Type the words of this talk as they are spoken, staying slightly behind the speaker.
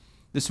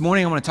This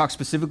morning I want to talk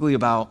specifically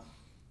about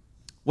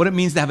what it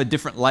means to have a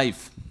different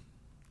life.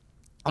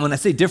 And when I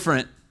say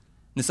different,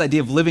 this idea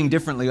of living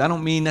differently, I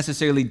don't mean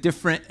necessarily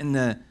different in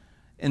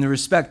the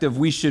respect of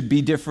we should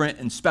be different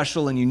and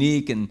special and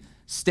unique and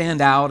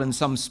stand out in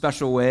some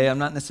special way. I'm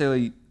not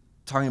necessarily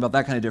talking about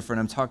that kind of different.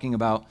 I'm talking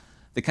about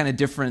the kind of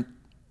different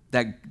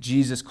that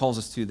Jesus calls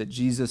us to, that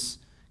Jesus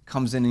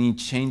comes in and he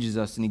changes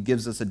us and he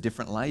gives us a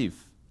different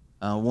life,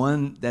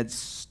 one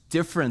that's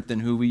different than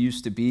who we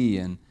used to be,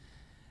 and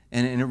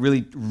it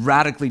really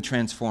radically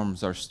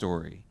transforms our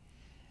story.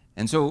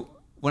 And so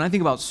when I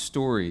think about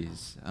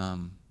stories,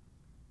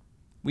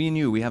 we and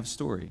you, we have a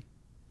story.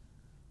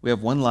 We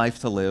have one life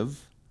to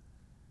live,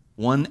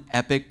 one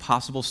epic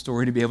possible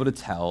story to be able to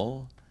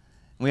tell.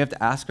 And we have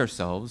to ask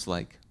ourselves,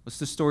 like, what's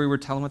the story we're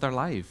telling with our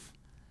life?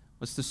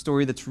 What's the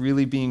story that's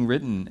really being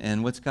written,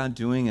 and what's God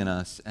doing in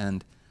us?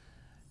 And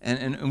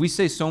we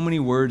say so many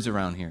words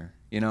around here,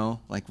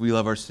 like we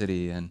love our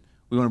city and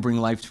we want to bring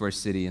life to our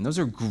city. And those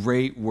are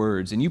great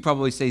words. And you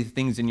probably say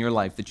things in your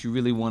life that you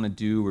really want to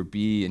do or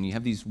be, and you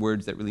have these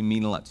words that really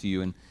mean a lot to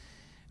you. And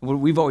what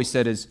we've always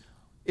said is,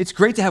 it's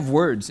great to have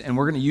words, and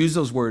we're going to use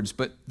those words,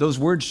 but those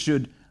words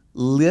should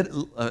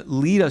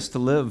lead us to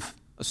live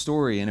a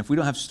story. And if we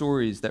don't have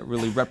stories that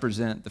really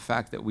represent the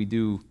fact that we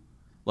do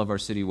love our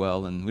city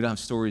well, and we don't have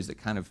stories that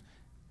kind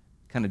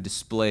of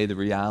display the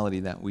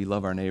reality that we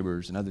love our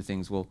neighbors and other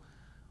things, well,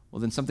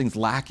 then something's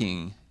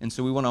lacking. And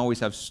so we want to always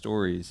have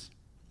stories.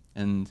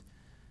 And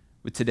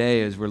with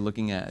today, as we're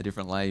looking at a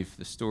different life,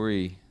 the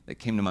story that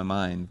came to my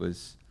mind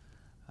was,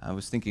 I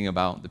was thinking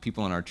about the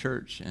people in our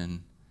church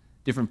and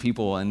different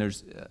people and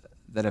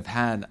that have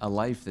had a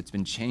life that's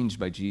been changed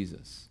by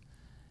Jesus.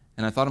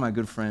 And I thought of my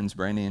good friends,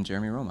 Brandy and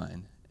Jeremy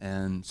Romine.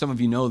 And some of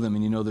you know them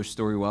and you know their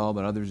story well,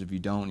 but others of you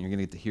don't, and you're going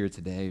to get to hear it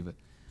today. But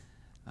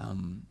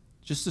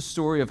just the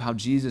story of how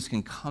Jesus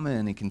can come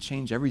in and can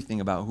change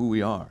everything about who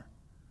we are.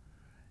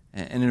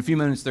 And in a few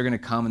minutes, they're going to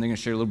come and they're going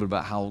to share a little bit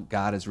about how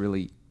God has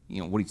really,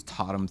 what he's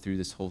taught them through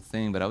this whole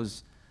thing. But I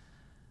was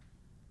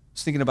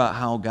thinking about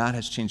how God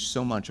has changed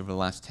so much over the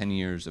last 10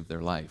 years of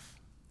their life.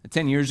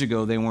 10 years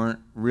ago, they weren't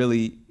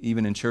really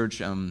even in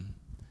church, and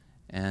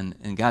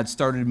God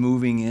started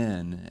moving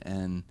in,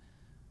 and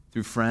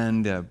through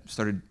friend,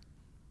 started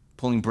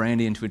pulling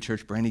Brandy into a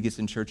church. Brandy gets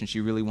in church, and she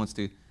really wants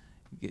to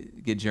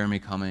get Jeremy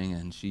coming,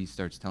 and she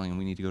starts telling him,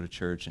 we need to go to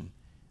church, and a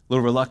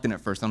little reluctant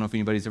at first. I don't know if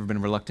anybody's ever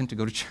been reluctant to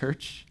go to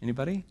church.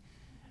 Anybody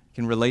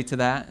can relate to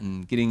that,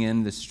 and getting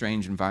in this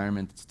strange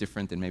environment that's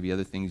different than maybe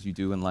other things you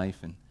do in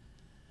life.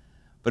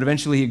 But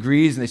eventually he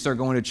agrees, and they start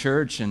going to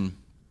church, and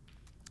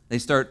they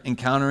start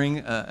encountering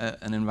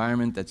an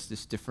environment that's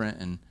just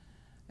different,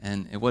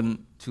 and it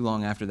wasn't too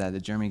long after that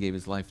Jeremy gave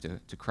his life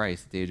to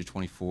Christ at the age of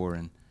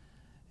 24,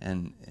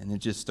 and it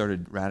just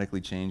started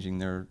radically changing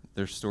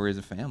their story as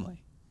a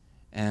family.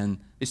 And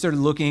they started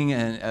looking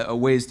at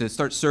ways to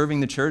start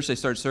serving the church. They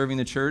start serving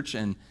the church,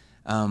 and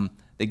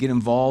they get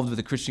involved with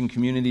a Christian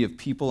community of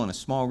people in a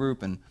small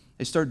group, and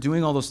they start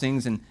doing all those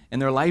things, and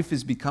their life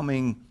is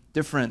becoming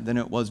different than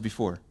it was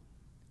before.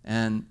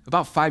 And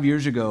about 5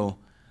 years ago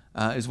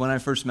is when I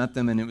first met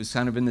them, and it was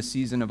kind of in the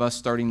season of us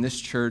starting this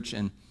church,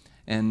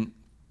 and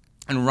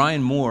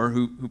Ryan Moore,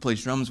 who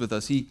plays drums with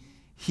us,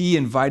 he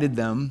invited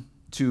them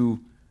to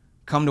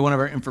come to one of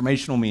our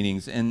informational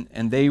meetings,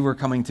 and they were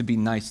coming to be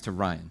nice to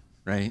Ryan,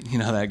 right? You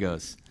know how that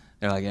goes.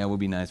 They're like, yeah, we'll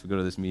be nice. We'll go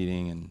to this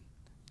meeting,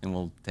 and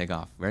we'll take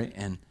off, right?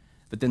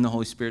 But then the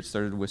Holy Spirit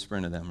started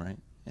whispering to them, right?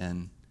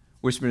 And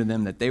whispering to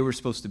them that they were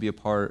supposed to be a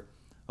part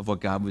of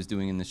what God was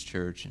doing in this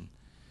church.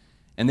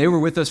 And they were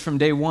with us from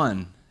day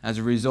one. As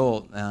a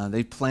result,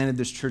 they planted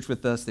this church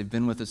with us. They've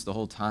been with us the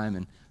whole time.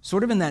 And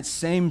sort of in that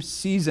same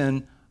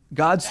season,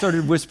 God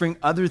started whispering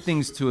other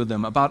things to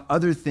them about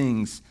other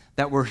things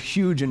that were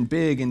huge and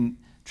big and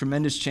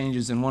tremendous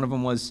changes. And one of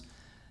them was,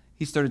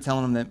 he started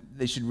telling them that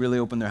they should really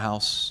open their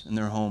house and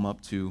their home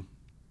up to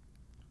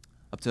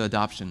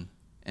adoption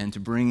and to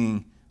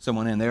bringing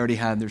someone in. They already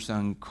had their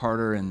son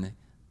Carter, and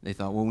they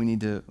thought, well, we need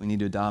to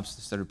adopt. So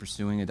they started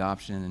pursuing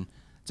adoption, and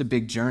it's a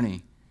big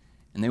journey.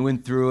 And they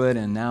went through it,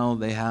 and now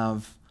they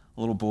have a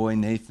little boy,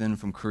 Nathan,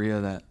 from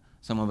Korea that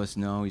some of us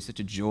know. He's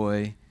such a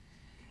joy.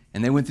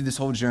 And they went through this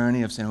whole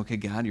journey of saying, okay,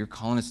 God, you're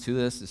calling us to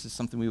this. This is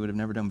something we would have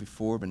never done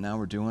before, but now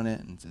we're doing it.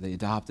 And so they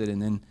adopted. And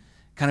then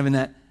kind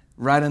of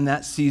right in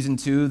that season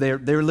too,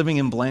 they were living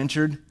in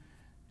Blanchard,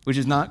 which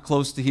is not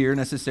close to here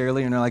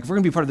necessarily. And they're like, if we're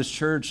going to be part of this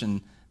church and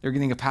they're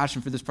getting a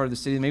passion for this part of the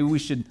city, maybe we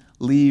should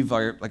leave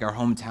our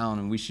hometown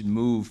and we should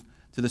move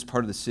to this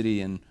part of the city,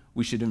 and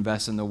we should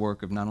invest in the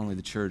work of not only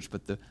the church,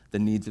 but the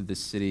needs of this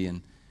city.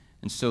 And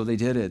so they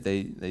did it.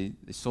 They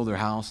sold their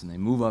house and they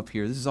move up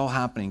here. This is all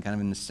happening kind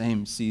of in the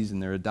same season.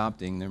 They're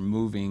adopting, they're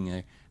moving,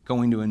 they're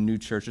going to a new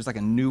church. There's like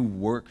a new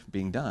work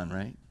being done,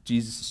 right?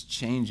 Jesus is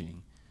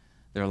changing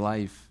their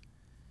life.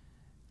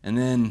 And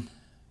then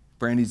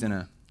Brandy's in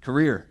a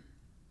career,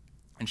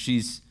 and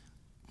she's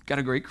got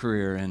a great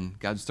career, and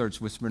God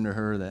starts whispering to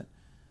her that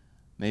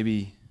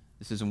maybe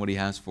this isn't what he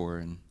has for her.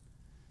 And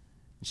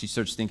she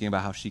starts thinking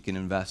about how she can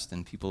invest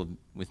in people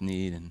with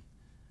need, and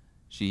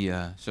she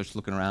starts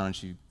looking around and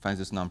she finds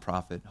this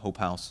nonprofit, Hope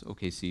House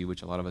OKC,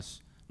 which a lot of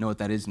us know what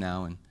that is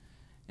now.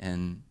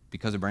 And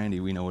because of Brandy,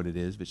 we know what it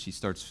is. But she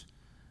starts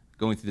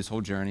going through this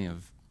whole journey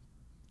of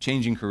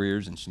changing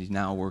careers, and she's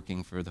now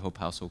working for the Hope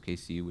House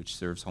OKC, which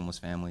serves homeless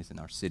families in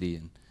our city.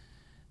 And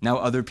now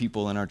other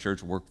people in our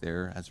church work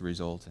there as a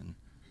result. And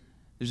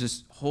there's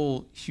this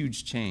whole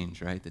huge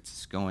change, right,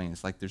 that's going.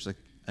 It's like there's like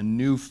a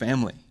new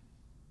family.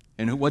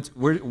 And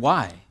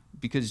why?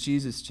 Because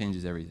Jesus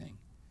changes everything.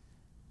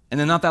 And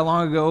then not that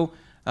long ago,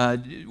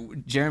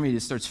 Jeremy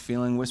just starts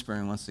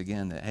whispering once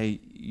again that, hey,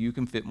 you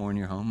can fit more in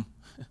your home.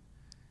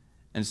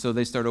 And so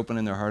they start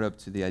opening their heart up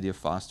to the idea of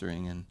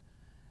fostering, and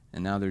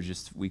now they're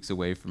just weeks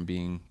away from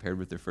being paired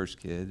with their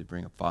first kid. They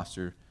bring a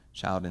foster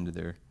child into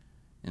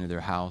their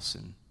house,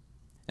 and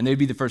they'd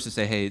be the first to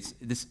say, hey,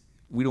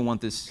 we don't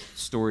want this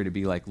story to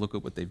be like, look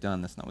at what they've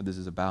done. That's not what this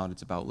is about.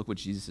 It's about, look what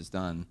Jesus has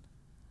done.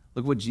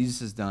 Look what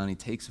Jesus has done. He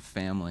takes a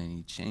family and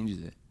he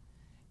changes it,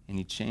 and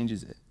he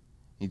changes it.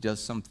 He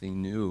does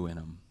something new in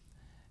them.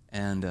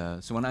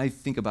 And so when I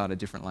think about a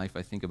different life,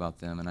 I think about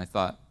them, and I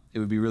thought it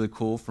would be really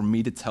cool for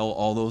me to tell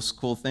all those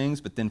cool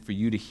things, but then for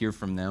you to hear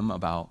from them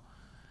about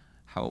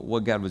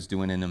what God was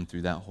doing in them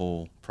through that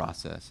whole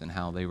process and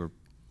how they were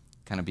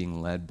kind of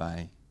being led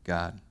by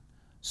God.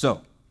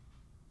 So,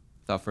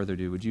 without further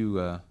ado, would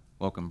you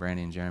welcome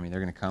Brandy and Jeremy?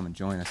 They're going to come and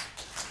join us.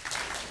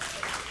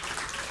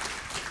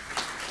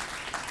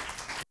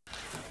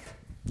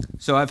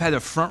 So I've had a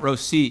front row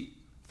seat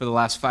for the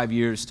last 5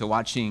 years to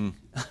watching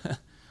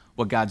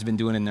what God's been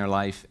doing in their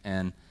life,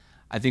 and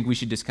I think we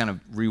should just kind of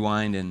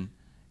rewind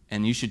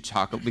and you should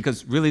talk,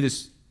 because really the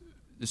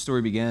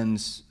story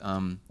begins,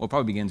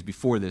 probably begins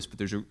before this, but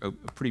there's a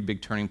pretty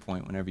big turning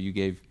point whenever you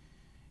gave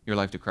your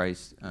life to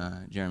Christ.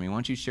 Jeremy, why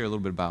don't you share a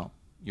little bit about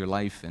your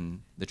life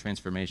and the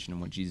transformation and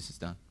what Jesus has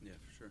done? Yeah,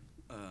 for sure.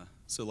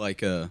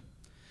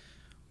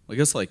 I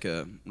guess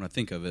when I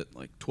think of it,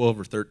 like 12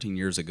 or 13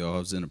 years ago, I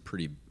was in a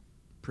pretty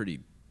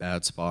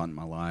bad spot in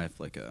my life.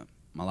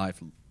 My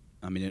life,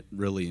 it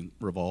really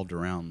revolved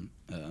around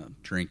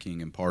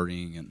drinking and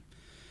partying, and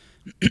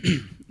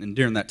and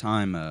during that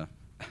time, I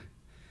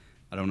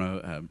don't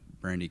know,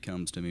 Brandy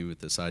comes to me with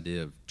this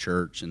idea of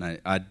church, and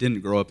I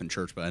didn't grow up in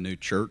church, but I knew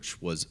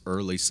church was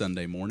early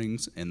Sunday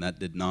mornings, and that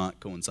did not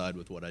coincide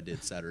with what I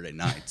did Saturday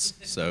nights.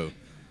 So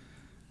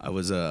I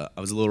was a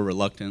little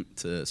reluctant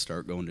to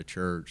start going to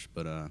church,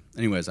 but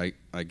anyways,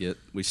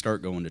 we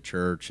start going to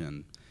church,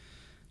 and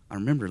I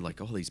remember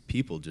like all these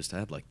people just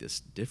had like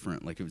this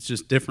different, like it was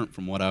just different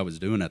from what I was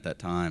doing at that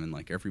time, and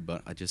like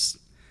everybody,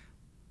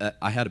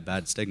 I had a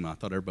bad stigma. I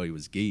thought everybody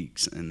was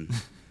geeks, and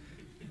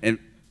and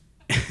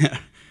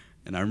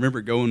I remember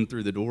going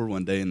through the door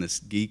one day, and this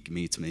geek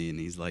meets me, and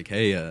he's like,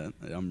 "Hey,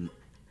 I'm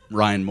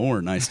Ryan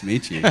Moore. Nice to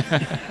meet you."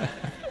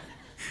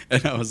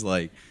 And I was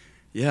like,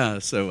 "Yeah."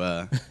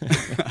 So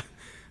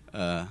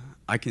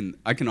I can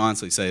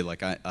honestly say,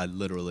 like, I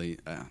literally,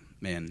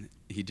 man,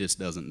 he just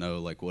doesn't know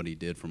like what he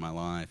did for my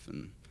life,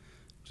 and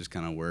just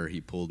kind of where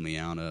he pulled me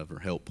out of, or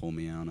helped pull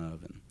me out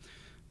of, and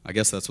I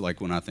guess that's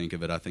like when I think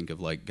of it, I think of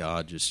like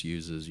God just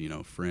uses,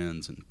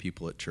 friends and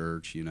people at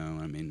church,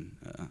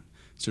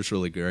 it's just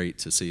really great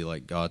to see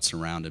like God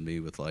surrounded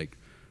me with like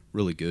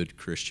really good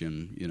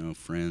Christian,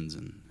 friends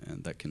and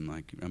that can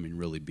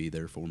really be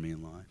there for me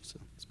in life.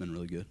 So it's been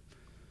really good.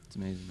 It's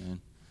amazing,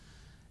 man.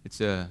 It's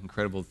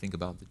incredible to think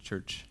about the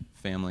church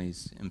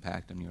family's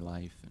impact on your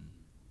life.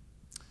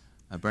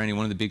 And Brandy,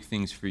 one of the big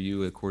things for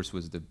you, of course,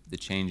 was the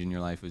change in your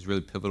life. It was a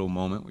really pivotal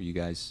moment where you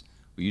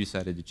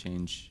decided to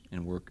change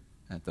and work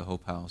at the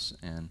Hope House,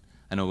 and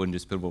I know it wasn't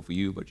just pivotal for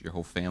you, but your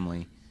whole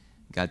family.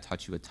 God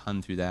taught you a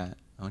ton through that.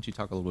 Why don't you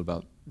talk a little bit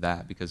about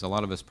that? Because a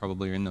lot of us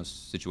probably are in those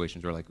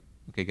situations where, like,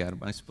 okay, God,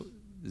 what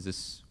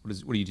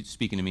are you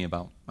speaking to me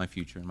about my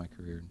future and my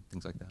career and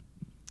things like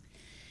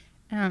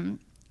that?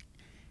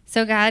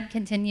 So God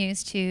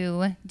continues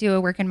to do a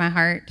work in my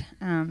heart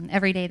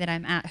every day that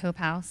I'm at Hope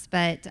House.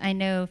 But I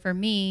know for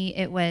me,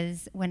 it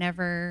was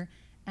whenever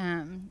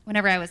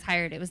I was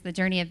hired, it was the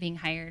journey of being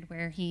hired,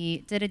 where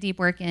he did a deep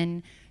work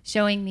in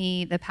showing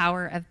me the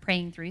power of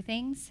praying through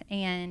things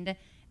and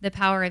the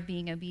power of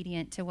being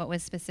obedient to what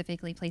was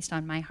specifically placed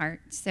on my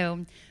heart.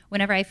 So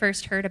whenever I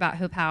first heard about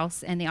Hope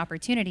House and the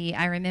opportunity,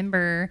 I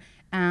remember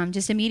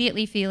just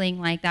immediately feeling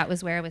like that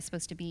was where I was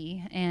supposed to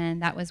be,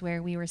 and that was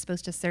where we were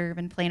supposed to serve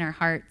and play in our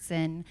hearts.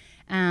 And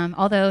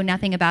although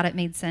nothing about it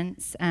made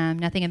sense,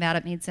 nothing about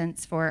it made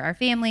sense for our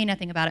family,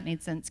 nothing about it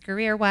made sense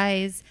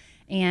career-wise,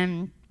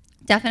 and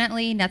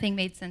definitely nothing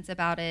made sense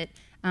about it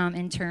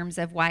in terms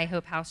of why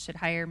Hope House should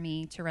hire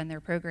me to run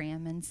their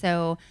program. And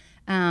so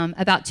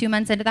about 2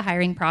 months into the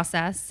hiring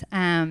process,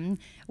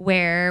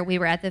 where we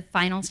were at the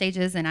final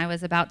stages and I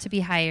was about to be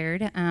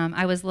hired,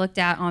 I was looked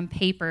at on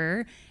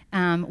paper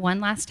one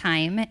last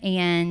time,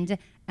 and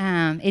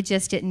it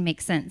just didn't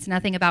make sense.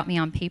 Nothing about me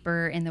on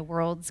paper in the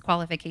world's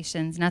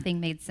qualifications,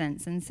 nothing made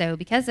sense. And so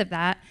because of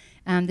that,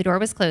 the door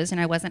was closed and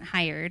I wasn't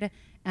hired.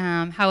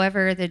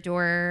 However, the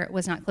door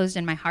was not closed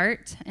in my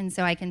heart, and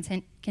so I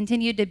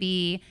continued to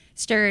be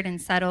stirred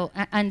and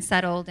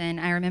unsettled. And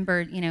I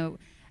remember,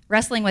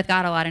 wrestling with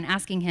God a lot and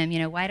asking him,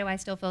 why do I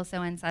still feel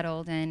so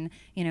unsettled? And,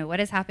 what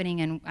is happening?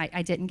 And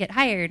I didn't get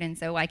hired. And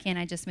so why can't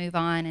I just move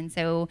on? And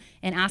so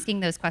in asking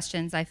those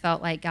questions, I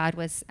felt like God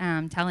was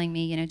telling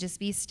me, just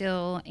be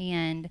still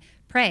and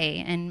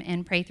pray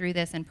and pray through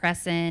this and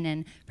press in.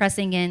 And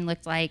pressing in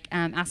looked like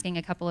asking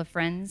a couple of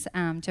friends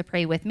to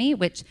pray with me,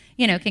 which,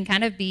 can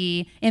kind of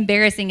be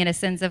embarrassing in a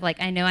sense of like,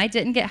 I know I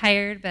didn't get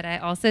hired, but I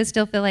also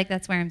still feel like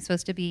that's where I'm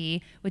supposed to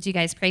be. Would you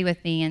guys pray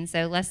with me? And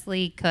so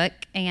Leslie Cook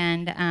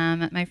and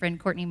my friend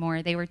Courtney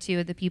Moore, they were two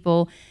of the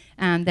people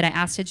that I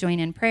asked to join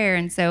in prayer.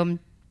 And so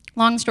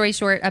long story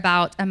short,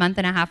 about a month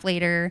and a half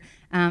later,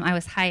 I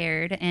was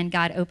hired, and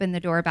God opened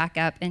the door back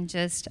up in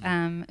just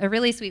a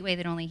really sweet way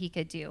that only he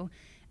could do.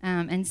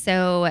 And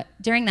so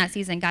during that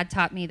season, God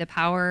taught me the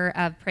power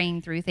of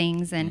praying through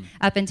things. And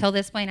up until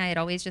this point, I had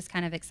always just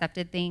kind of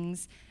accepted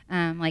things.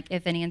 Like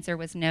if an answer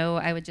was no,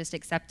 I would just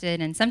accept it.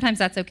 And sometimes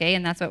that's okay,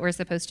 and that's what we're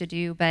supposed to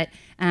do. But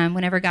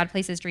whenever God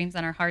places dreams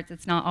on our hearts,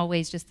 it's not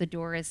always just the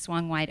door is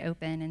swung wide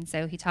open. And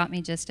so he taught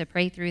me just to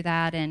pray through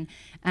that. And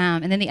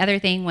then the other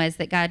thing was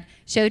that God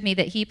showed me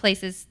that he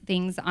places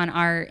things on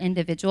our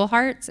individual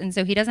hearts. And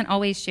so he doesn't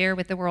always share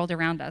with the world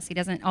around us. He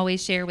doesn't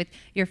always share with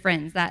your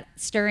friends. That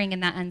stirring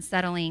and that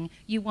unsettling,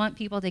 you want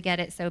people to get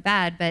it so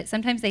bad, but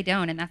sometimes they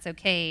don't, and that's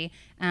okay.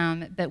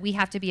 But we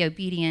have to be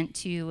obedient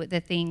to the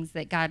things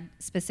that God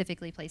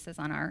specifically places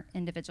on our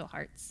individual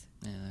hearts.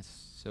 Yeah,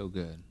 that's so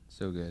good,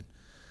 so good.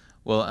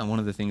 Well, and one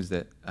of the things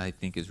that I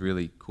think is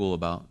really cool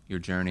about your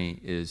journey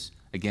is,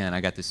 again,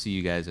 I got to see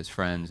you guys as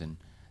friends and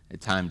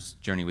at times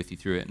journey with you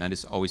through it, and I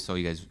just always saw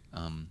you guys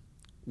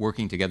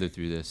working together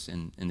through this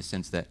in the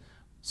sense that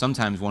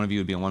sometimes one of you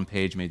would be on one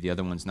page, maybe the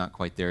other one's not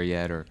quite there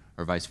yet, or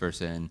vice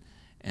versa,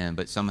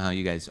 but somehow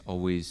you guys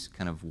always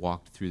kind of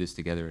walked through this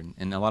together.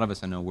 And a lot of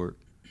us, I know, were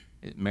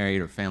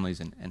married or families,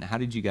 and how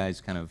did you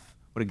guys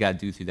what did God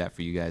do through that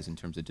for you guys in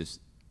terms of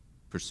just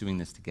pursuing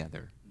this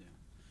together? Yeah.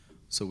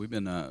 So we've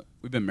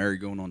been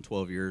married going on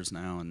 12 years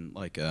now, and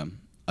like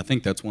I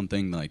think that's one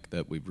thing like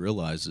that we've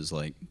realized is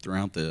like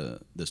throughout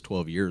this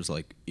 12 years,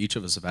 like each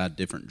of us have had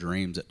different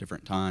dreams at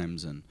different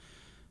times, and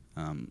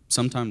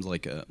sometimes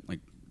like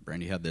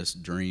Brandy had this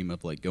dream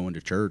of like going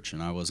to church,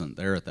 and I wasn't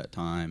there at that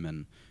time,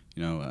 and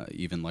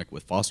even like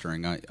with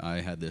fostering,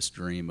 I had this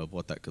dream of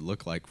what that could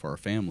look like for our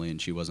family,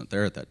 and she wasn't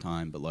there at that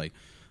time. But like,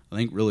 I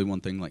think really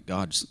one thing like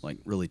God just like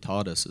really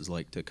taught us is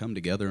like to come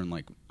together and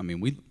like,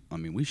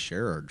 we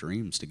share our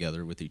dreams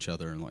together with each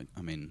other, and like,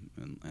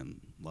 and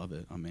love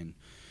it.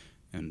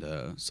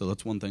 So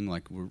that's one thing,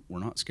 like we're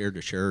not scared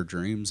to share our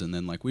dreams, and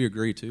then like we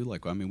agree too,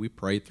 like we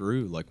pray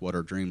through like what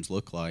our dreams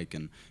look like,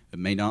 and it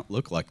may not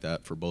look like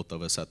that for both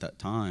of us at that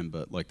time,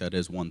 but like that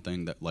is one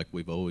thing that like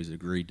we've always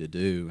agreed to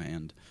do.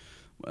 And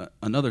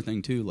another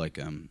thing too, like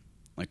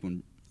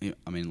when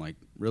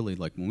really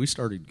like when we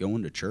started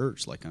going to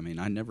church, like I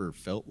never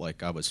felt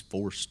like I was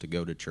forced to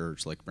go to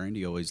church. Like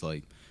Brandy always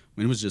like,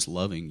 it was just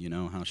loving,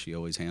 how she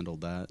always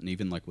handled that, and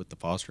even like with the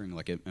fostering,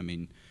 like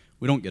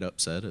we don't get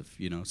upset if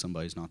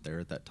somebody's not there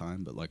at that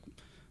time, but like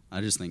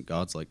I just think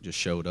God's like just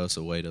showed us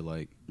a way to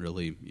like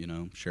really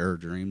share our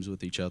dreams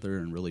with each other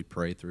and really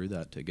pray through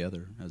that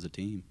together as a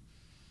team.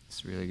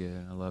 It's really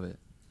good. I love it.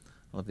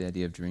 I love the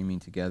idea of dreaming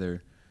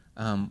together.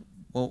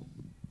 Well,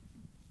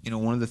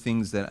 one of the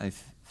things that I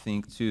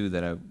think too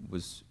that I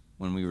was,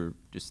 when we were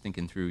just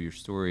thinking through your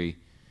story,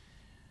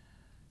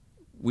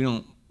 we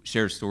don't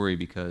share a story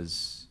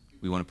because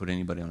we want to put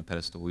anybody on a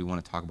pedestal. We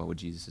want to talk about what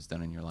Jesus has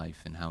done in your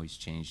life and how he's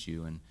changed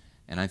you.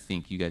 And I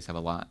think you guys have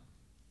a lot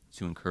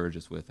to encourage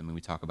us with.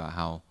 We talk about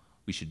how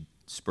we should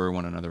spur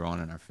one another on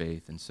in our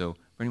faith. And so,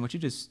 Brittany,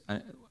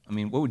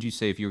 what would you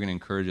say if you were going to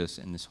encourage us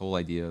in this whole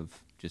idea of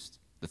just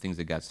the things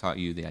that God's taught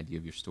you, the idea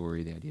of your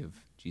story, the idea of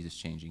Jesus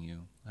changing you?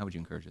 How would you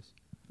encourage us?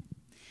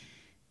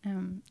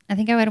 I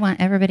think I would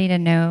want everybody to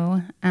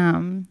know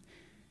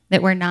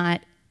that we're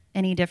not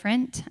any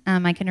different.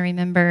 I can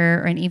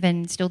remember, and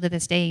even still to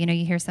this day,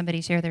 you hear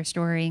somebody share their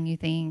story and you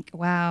think,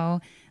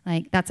 wow,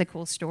 like that's a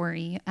cool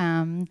story.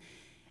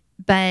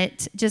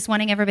 But just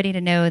wanting everybody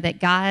to know that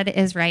God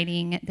is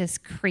writing this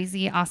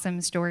crazy, awesome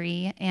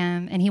story,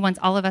 and he wants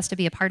all of us to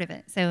be a part of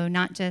it. So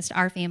not just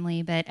our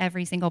family, but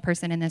every single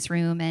person in this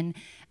room.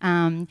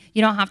 And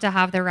you don't have to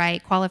have the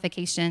right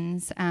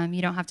qualifications.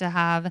 You don't have to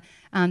have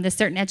this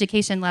certain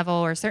education level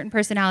or certain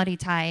personality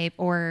type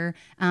or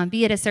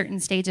be at a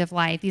certain stage of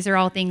life. These are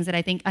all things that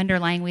I think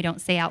underlying we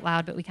don't say out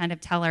loud, but we kind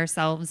of tell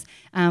ourselves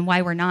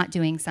why we're not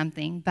doing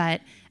something.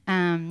 But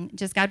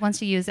just God wants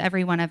to use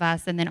every one of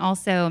us. And then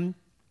also,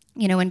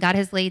 when God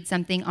has laid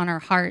something on our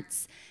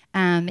hearts,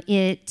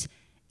 it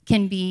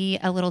can be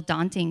a little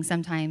daunting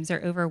sometimes or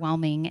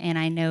overwhelming. And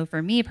I know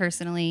for me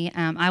personally,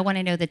 I want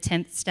to know the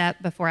 10th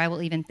step before I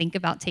will even think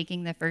about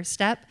taking the first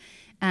step.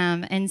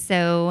 And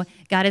so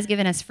God has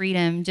given us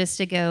freedom just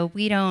to go,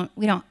 we don't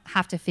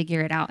have to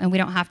figure it out, and we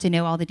don't have to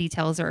know all the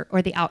details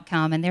or the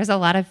outcome. And there's a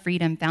lot of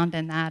freedom found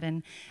in that.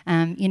 And,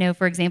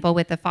 for example,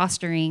 with the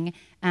fostering,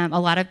 a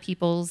lot of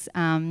people's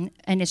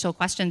initial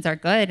questions are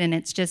good, and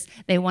it's just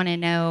they want to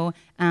know,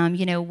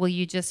 will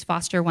you just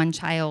foster one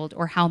child,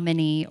 or how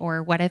many,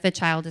 or what if a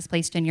child is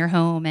placed in your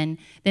home and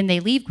then they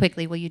leave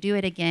quickly? Will you do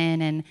it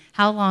again? And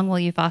how long will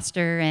you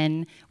foster?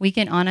 And we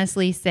can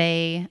honestly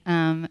say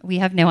we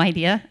have no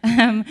idea.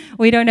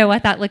 We don't know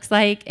what that looks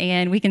like,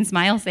 and we can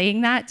smile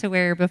saying that, to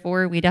where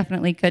before we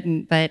definitely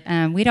couldn't. But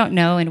we don't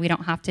know, and we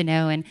don't have to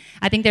know. And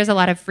I think there's a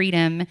lot of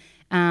freedom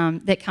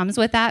that comes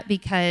with that,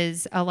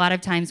 because a lot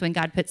of times when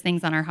God puts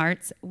things on our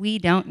hearts, we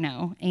don't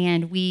know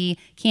and we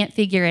can't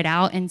figure it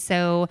out. And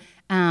so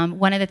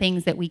one of the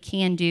things that we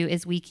can do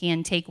is we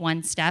can take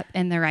one step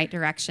in the right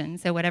direction.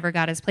 So whatever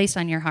God has placed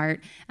on your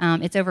heart,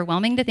 it's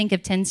overwhelming to think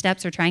of 10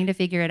 steps or trying to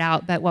figure it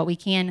out. But what we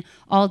can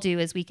all do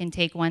is we can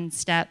take one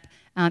step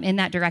in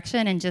that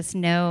direction, and just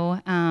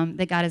know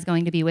that God is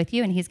going to be with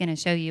you, and he's going to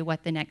show you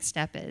what the next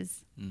step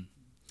is.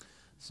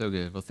 So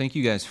good. Well, thank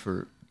you guys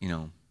for,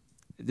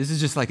 this is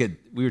just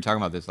we were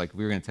talking about this, like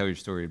we were going to tell your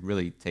story. It'd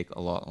really take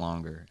a lot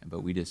longer,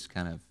 but we just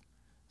kind of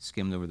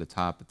skimmed over the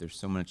top. But there's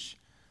so much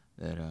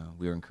that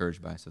we were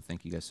encouraged by. So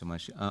thank you guys so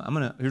much. Here's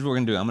what we're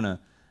going to do. I'm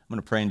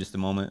gonna pray in just a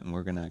moment, and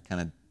we're going to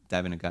kind of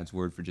dive into God's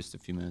word for just a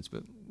few minutes.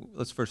 But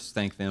let's first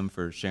thank them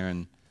for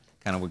sharing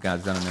kind of what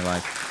God's done in their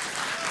life.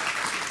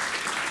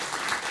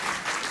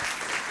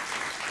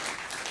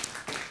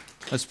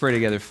 Let's pray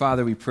together.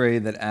 Father, we pray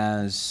that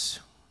as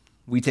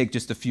we take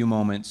just a few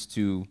moments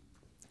to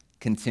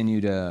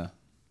continue to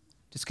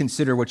just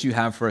consider what you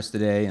have for us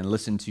today and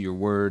listen to your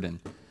word and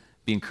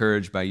be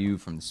encouraged by you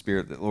from the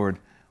Spirit, that, Lord,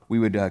 we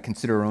would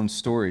consider our own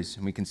stories,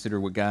 and we consider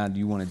what, God,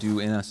 you want to do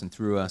in us and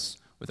through us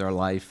with our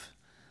life.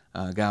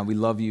 God, we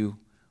love you.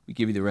 We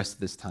give you the rest of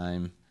this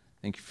time.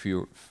 Thank you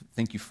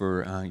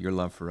for your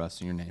love for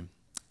us. In your name,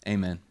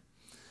 amen.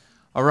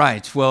 All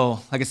right.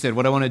 Well, like I said,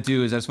 what I want to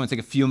do is I just want to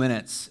take a few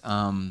minutes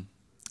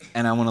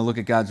and I want to look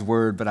at God's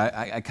word, but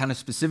I kind of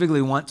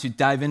specifically want to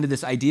dive into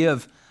this idea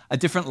of a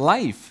different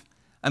life.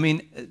 I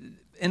mean,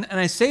 and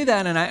I say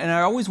that, and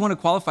I always want to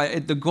qualify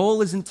it. The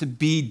goal isn't to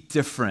be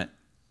different,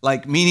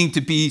 like meaning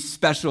to be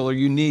special or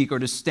unique or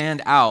to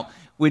stand out,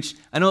 which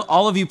I know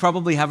all of you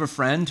probably have a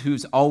friend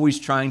who's always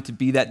trying to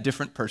be that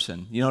different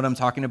person. You know what I'm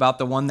talking about?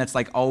 The one that's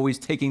like always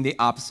taking the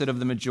opposite of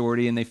the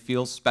majority, and they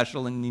feel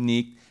special and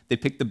unique. They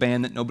pick the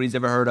band that nobody's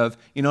ever heard of.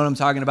 You know what I'm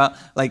talking about?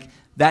 Like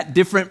that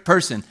different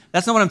person.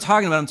 That's not what I'm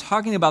talking about. I'm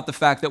talking about the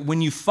fact that when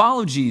you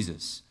follow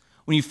Jesus,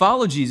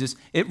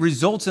 it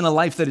results in a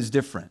life that is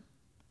different.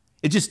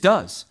 It just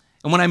does.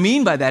 And what I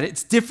mean by that,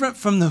 it's different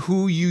from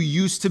who you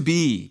used to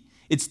be.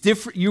 It's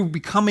different. You're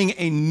becoming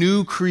a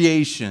new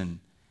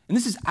creation. And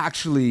this is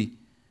actually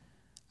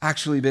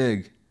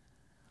big.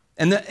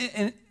 And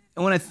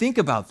when I think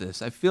about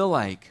this, I feel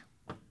like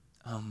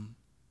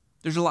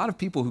there's a lot of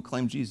people who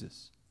claim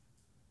Jesus.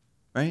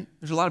 Right?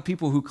 There's a lot of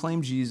people who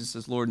claim Jesus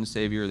as Lord and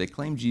Savior. They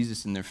claim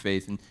Jesus in their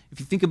faith. And if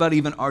you think about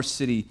even our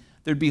city,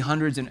 there'd be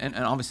hundreds and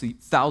obviously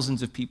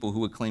thousands of people who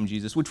would claim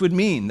Jesus, which would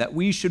mean that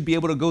we should be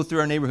able to go through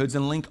our neighborhoods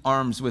and link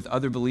arms with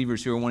other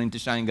believers who are wanting to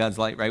shine God's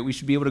light, right? We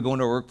should be able to go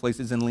into our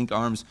workplaces and link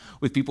arms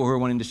with people who are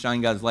wanting to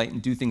shine God's light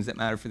and do things that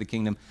matter for the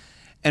kingdom.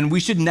 And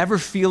we should never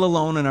feel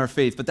alone in our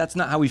faith, but that's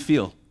not how we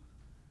feel.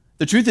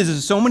 The truth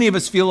is so many of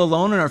us feel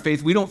alone in our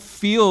faith. We don't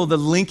feel the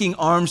linking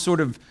arms sort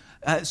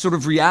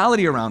of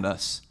reality around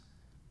us.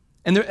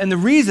 And the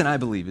reason, I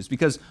believe, is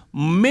because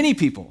many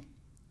people,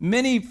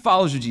 many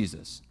followers of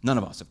Jesus, none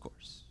of us, of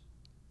course,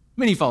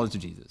 many followers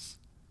of Jesus,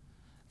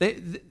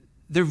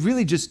 they're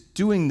really just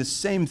doing the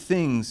same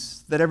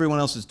things that everyone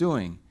else is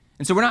doing.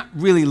 And so we're not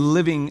really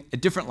living a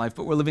different life,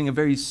 but we're living a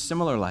very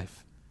similar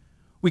life.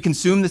 We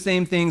consume the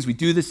same things, we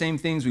do the same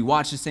things, we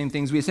watch the same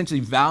things, we essentially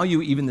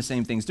value even the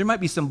same things. There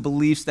might be some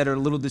beliefs that are a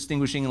little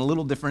distinguishing and a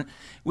little different.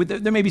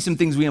 There may be some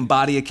things we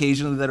embody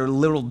occasionally that are a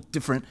little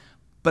different,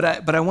 but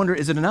I wonder,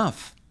 is it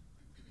enough?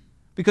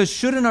 Because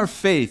shouldn't our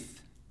faith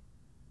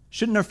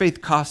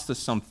cost us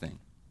something?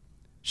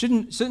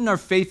 Shouldn't our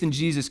faith in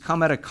Jesus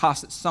come at a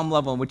cost at some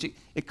level in which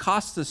it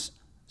costs us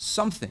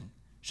something?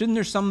 Shouldn't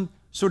there some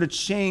sort of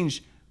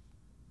change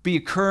be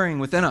occurring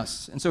within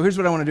us? And so here's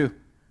what I want to do.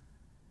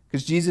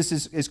 Because Jesus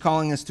is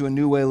calling us to a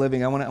new way of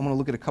living. I want to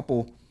look at a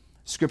couple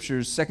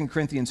scriptures. 2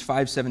 Corinthians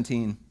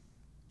 5:17.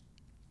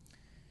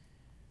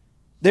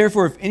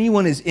 Therefore, if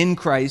anyone is in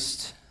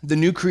Christ, the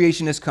new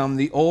creation has come,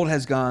 the old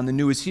has gone, the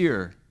new is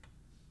here.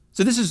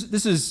 So this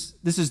is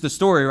the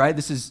story, right?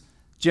 This is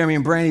Jeremy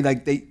and Brandy.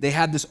 Like they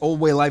had this old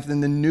way of life,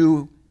 then the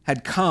new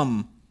had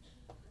come.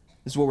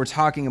 This is what we're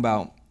talking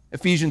about.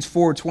 Ephesians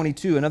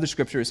 4:22, another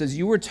scripture. It says,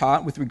 "You were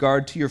taught with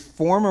regard to your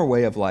former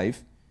way of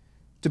life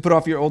to put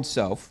off your old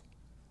self,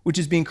 which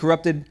is being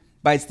corrupted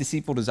by its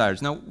deceitful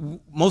desires." Now,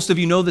 most of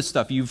you know this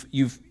stuff.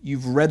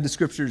 You've read the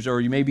scriptures,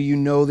 or maybe you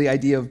know the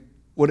idea of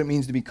what it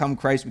means to become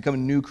Christ, become a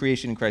new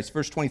creation in Christ.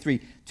 Verse 23,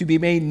 "To be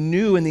made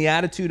new in the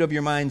attitude of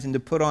your minds and to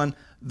put on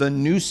the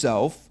new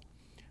self,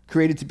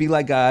 created to be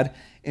like God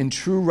in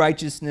true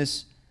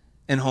righteousness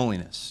and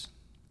holiness."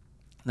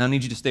 Now I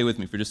need you to stay with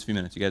me for just a few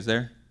minutes. You guys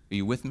there? Are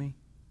you with me?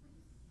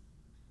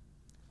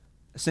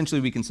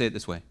 Essentially, we can say it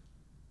this way.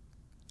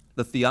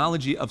 The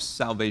theology of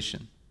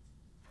salvation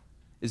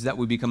is that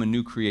we become a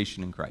new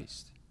creation in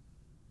Christ.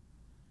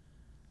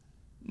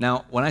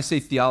 Now, when I say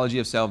theology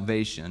of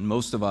salvation,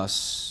 most of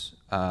us,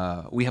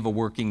 we have a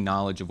working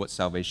knowledge of what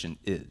salvation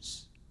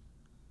is.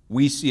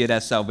 We see it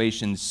as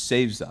salvation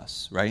saves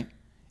us, right?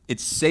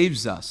 It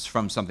saves us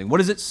from something. What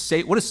does it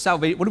say? What is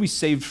salvation? What are we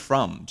saved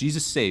from?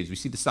 Jesus saves. We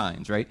see the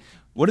signs, right?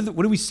 What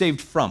are we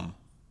saved from?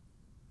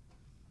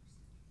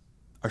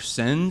 Our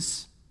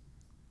sins?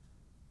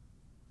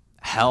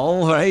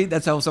 Hell, right?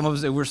 That's how some of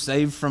us say we're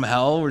saved from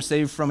hell. We're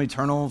saved from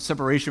eternal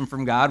separation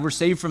from God. We're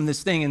saved from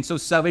this thing. And so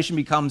salvation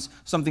becomes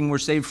something we're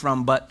saved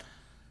from, but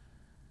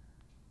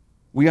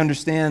we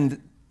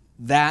understand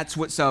that's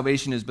what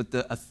salvation is. But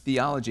a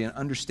theology, an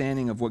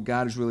understanding of what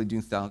God is really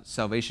doing through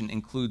salvation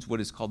includes what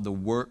is called the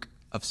work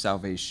of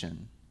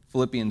salvation.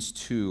 Philippians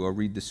 2, I'll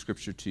read the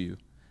scripture to you.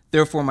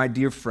 Therefore, my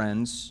dear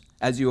friends,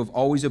 as you have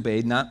always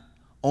obeyed, not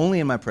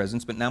only in my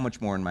presence, but now much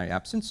more in my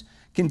absence,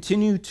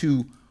 continue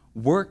to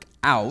work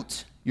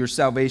out your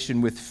salvation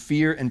with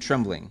fear and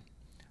trembling.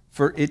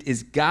 For it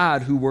is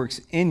God who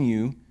works in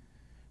you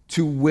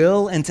to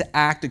will and to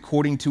act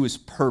according to his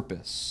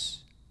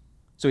purpose.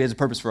 So he has a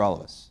purpose for all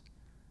of us.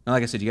 Now,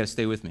 like I said, you got to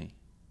stay with me,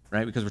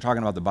 right? Because we're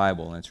talking about the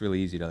Bible, and it's really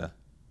easy to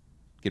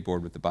get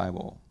bored with the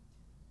Bible.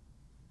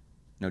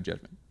 No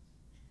judgment.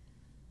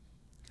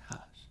 Gosh,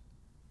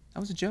 that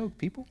was a joke,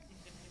 people.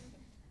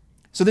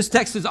 So this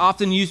text is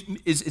often used,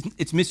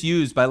 it's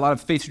misused by a lot of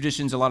faith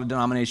traditions, a lot of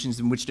denominations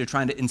in which they're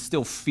trying to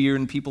instill fear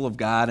in people of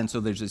God. And so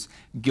there's this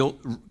guilt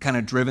kind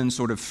of driven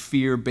sort of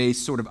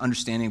fear-based sort of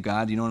understanding of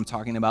God. You know what I'm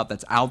talking about?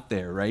 That's out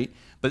there, right?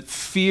 But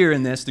fear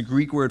in this, the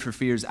Greek word for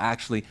fear is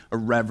actually a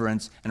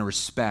reverence and a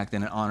respect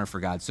and an honor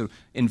for God. So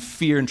in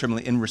fear and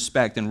trembling, in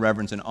respect and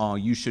reverence and awe,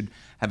 you should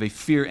have a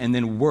fear and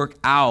then work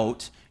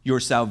out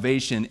your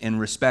salvation in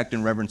respect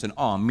and reverence and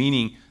awe,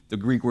 meaning the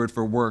Greek word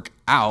for work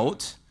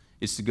out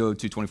is to go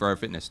to 24-hour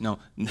fitness. No,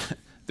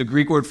 the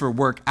Greek word for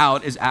work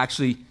out is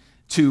actually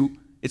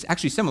it's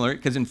actually similar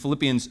because in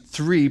Philippians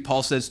 3,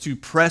 Paul says to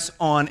press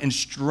on and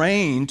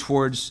strain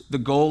towards the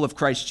goal of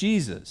Christ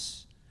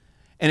Jesus.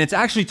 And it's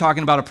actually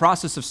talking about a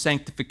process of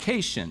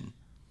sanctification.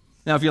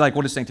 Now, if you're like,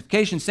 what is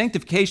sanctification?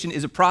 Sanctification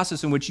is a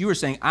process in which you are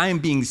saying, I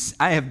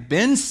have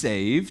been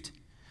saved,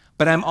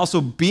 but I'm also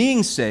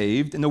being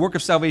saved, and the work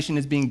of salvation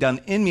is being done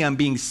in me. I'm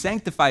being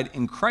sanctified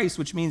in Christ,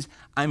 which means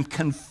I'm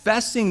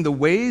confessing the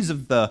ways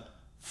of the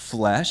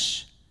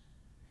flesh,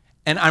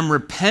 and I'm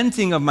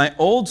repenting of my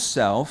old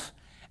self,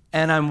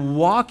 and I'm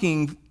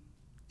walking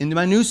into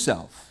my new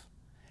self.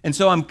 And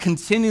so I'm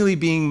continually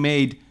being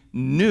made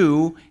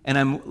new, and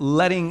I'm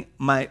letting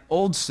my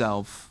old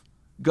self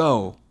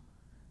go.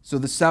 So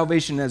the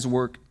salvation is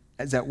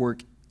at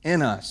work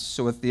in us.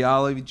 So a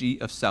theology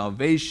of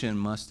salvation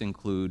must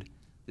include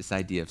this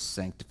idea of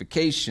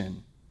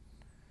sanctification.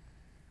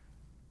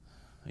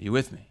 Are you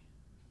with me?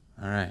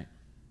 All right.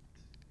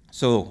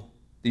 So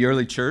the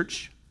early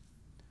church,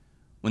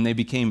 when they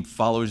became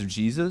followers of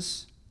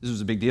Jesus, this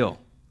was a big deal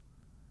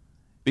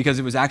because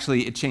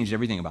it changed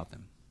everything about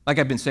them. Like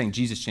I've been saying,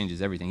 Jesus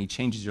changes everything. He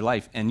changes your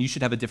life, and you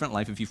should have a different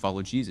life if you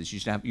follow Jesus.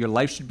 Your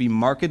life should be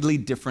markedly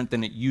different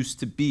than it used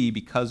to be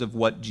because of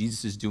what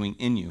Jesus is doing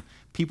in you.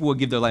 People will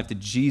give their life to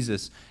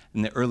Jesus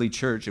in the early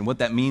church, and what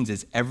that means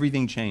is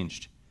everything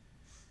changed.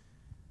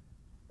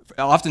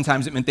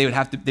 Oftentimes, it meant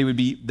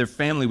their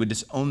family would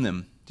disown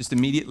them just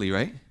immediately,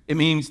 right? It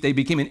means they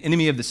became an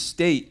enemy of the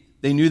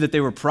state. They knew that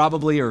they were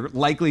probably or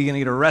likely going to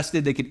get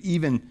arrested. They could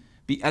even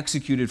be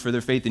executed for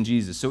their faith in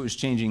Jesus. So it was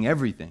changing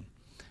everything.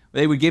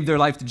 They would give their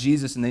life to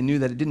Jesus, and they knew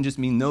that it didn't just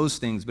mean those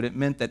things, but it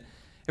meant that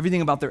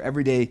everything about their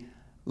everyday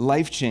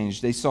life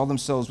changed. They saw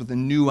themselves with a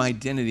new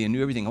identity, a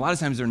new everything. A lot of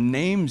times their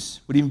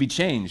names would even be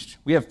changed.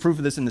 We have proof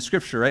of this in the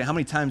scripture, right? How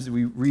many times do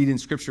we read in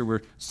scripture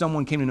where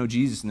someone came to know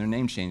Jesus and their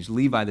name changed?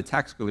 Levi, the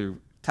tax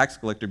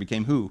collector,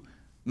 became who?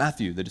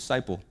 Matthew, the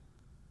disciple,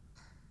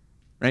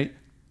 right?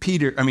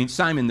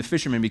 Simon, the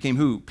fisherman, became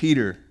who?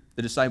 Peter,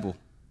 the disciple.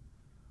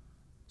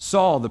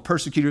 Saul, the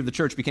persecutor of the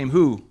church, became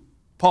who?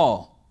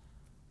 Paul,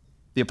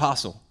 the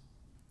apostle.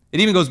 It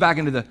even goes back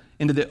into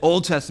the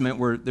Old Testament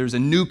where there's a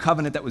new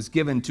covenant that was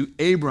given to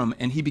Abram,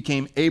 and he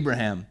became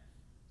Abraham.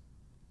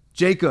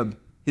 Jacob,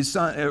 his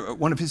son,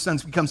 one of his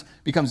sons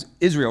becomes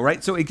Israel,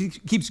 right? So it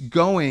keeps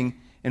going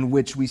in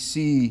which we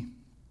see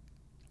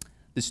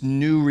this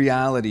new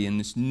reality and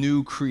this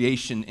new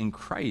creation in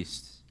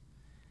Christ.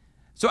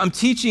 So I'm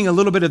teaching a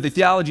little bit of the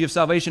theology of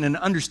salvation and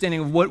understanding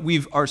of what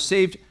we are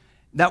saved,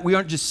 that we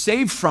aren't just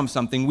saved from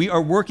something. We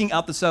are working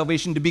out the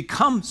salvation to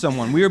become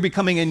someone. We are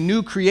becoming a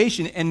new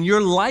creation, and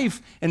your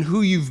life and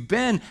who you've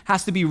been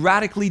has to be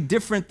radically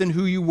different than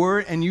who you were,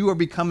 and you are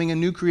becoming a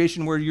new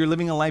creation where you're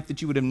living a life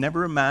that you would have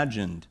never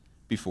imagined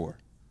before.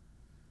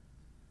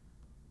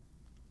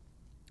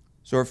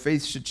 So our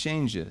faith should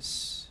change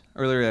us.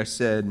 Earlier I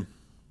said,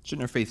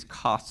 shouldn't our faith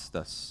cost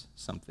us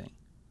something?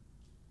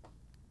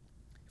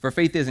 If our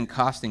faith isn't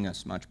costing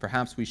us much,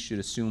 perhaps we should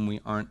assume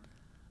we aren't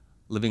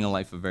living a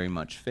life of very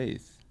much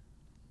faith.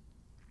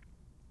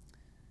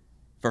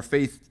 If our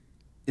faith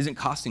isn't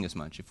costing us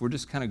much, if we're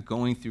just kind of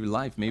going through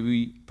life,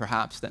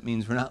 perhaps that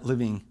means we're not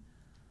living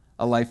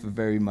a life of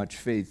very much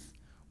faith.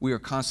 We are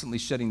constantly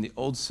shedding the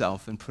old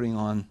self and putting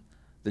on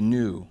the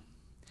new.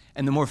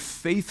 And the more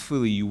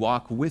faithfully you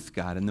walk with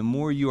God and the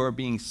more you are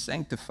being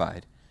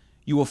sanctified,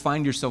 you will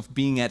find yourself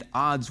being at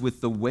odds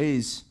with the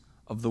ways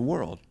of the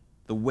world,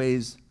 the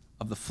ways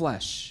of the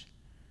flesh.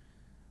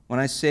 When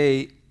I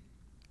say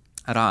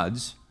at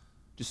odds,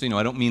 just so you know,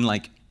 I don't mean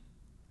like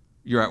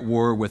you're at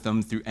war with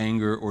them through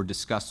anger or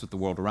disgust with the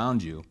world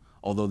around you,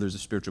 although there's a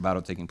spiritual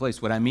battle taking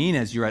place. What I mean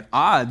is you're at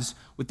odds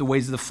with the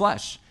ways of the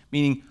flesh,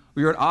 meaning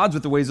you're at odds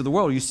with the ways of the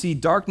world. You see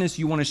darkness,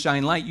 you want to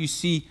shine light. You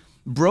see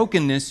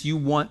brokenness, you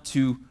want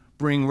to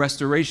bring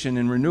restoration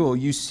and renewal.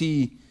 You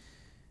see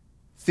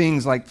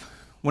things like,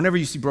 whenever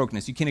you see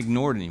brokenness, you can't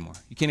ignore it anymore.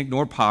 You can't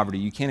ignore poverty.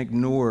 You can't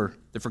ignore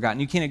the forgotten.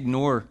 You can't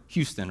ignore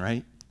Houston,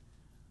 right?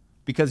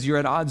 Because you're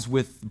at odds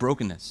with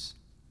brokenness.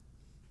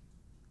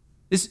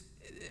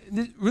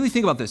 Really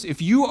think about this.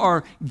 If you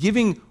are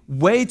giving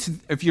way to,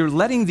 if you're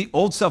letting the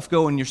old self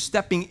go and you're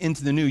stepping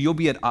into the new, you'll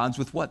be at odds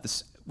with what?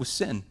 With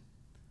sin.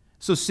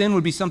 So sin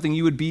would be something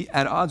you would be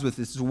at odds with.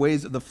 This is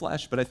ways of the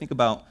flesh, but I think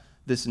about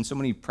this in so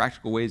many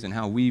practical ways and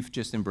how we've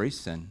just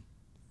embraced sin.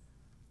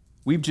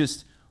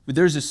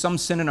 There's just some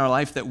sin in our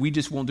life that we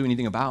just won't do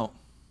anything about.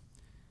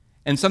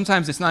 And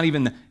sometimes it's not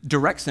even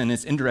direct sin,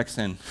 it's indirect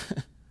sin.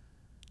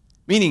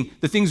 Meaning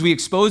the things we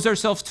expose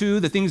ourselves to,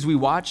 the things we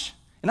watch.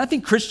 And I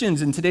think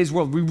Christians in today's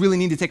world, we really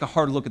need to take a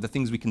hard look at the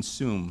things we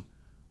consume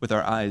with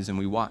our eyes and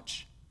we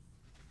watch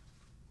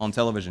on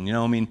television.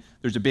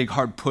 There's a big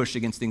hard push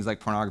against things like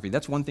pornography.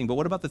 That's one thing, but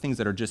what about the things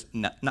that are just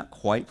not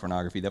quite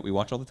pornography that we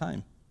watch all the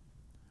time?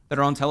 That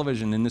are on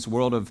television in this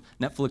world of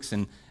Netflix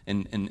and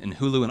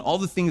Hulu and all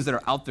the things that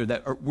are out there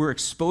that we're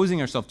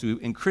exposing ourselves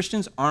to, and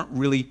Christians aren't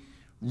really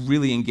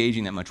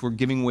engaging that much. We're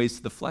giving ways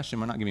to the flesh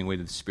and we're not giving way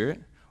to the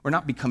Spirit. We're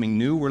not becoming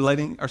new. We're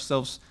letting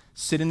ourselves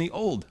sit in the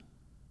old.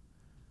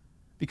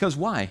 Because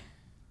why?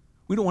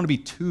 We don't want to be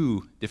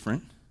too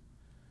different.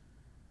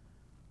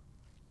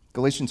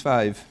 Galatians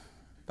 5,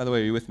 by the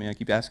way, are you with me? I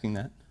keep asking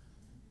that.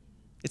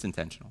 It's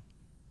intentional.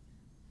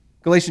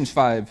 Galatians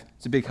 5,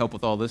 it's a big help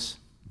with all this.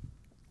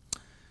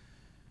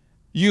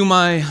 You,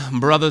 my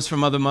brothers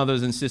from other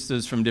mothers and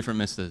sisters from different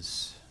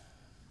misters.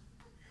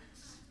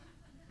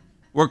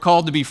 We're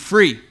called to be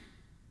free.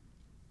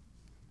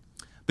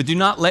 But do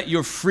not let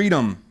your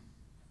freedom,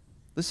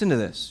 listen to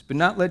this, but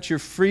not let your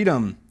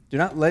freedom, do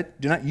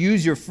not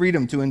use your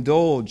freedom to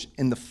indulge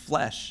in the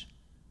flesh.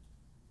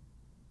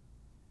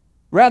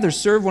 Rather,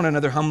 serve one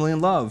another humbly in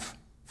love.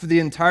 For the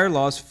entire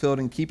law is fulfilled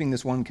in keeping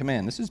this one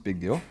command. This is a big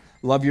deal.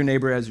 Love your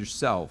neighbor as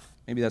yourself.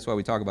 Maybe that's why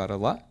we talk about it a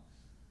lot.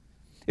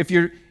 If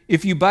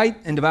you bite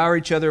and devour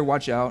each other,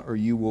 watch out, or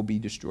you will be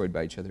destroyed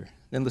by each other.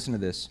 Then listen to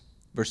this,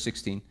 verse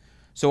 16.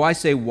 So I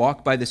say,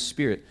 walk by the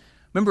Spirit.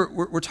 Remember,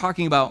 we're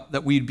talking about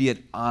that we'd be at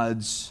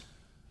odds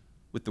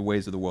with the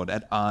ways of the world,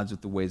 at odds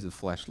with the ways of the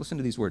flesh. Listen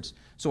to these words.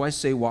 So I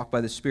say, walk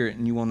by the Spirit,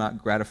 and you will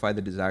not gratify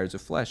the desires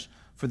of flesh.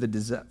 For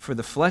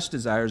the flesh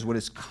desires what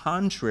is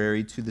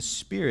contrary to the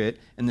Spirit,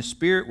 and the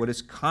Spirit what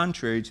is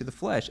contrary to the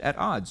flesh. At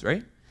odds,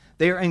 right?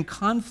 They are in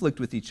conflict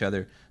with each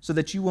other, so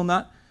that you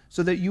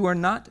are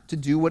not to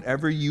do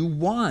whatever you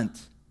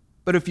want.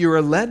 But if you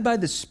are led by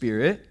the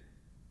Spirit,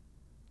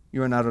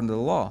 you are not under the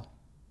law.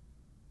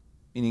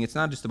 Meaning it's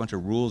not just a bunch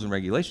of rules and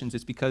regulations.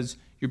 It's because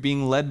you're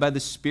being led by the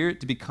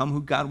Spirit to become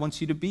who God wants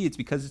you to be. It's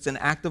because it's an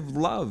act of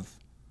love.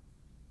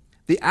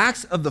 The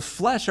acts of the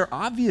flesh are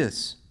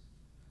obvious.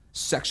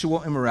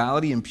 Sexual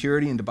immorality,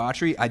 impurity and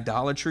debauchery,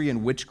 idolatry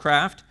and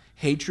witchcraft,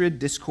 hatred,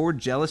 discord,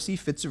 jealousy,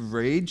 fits of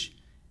rage,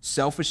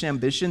 selfish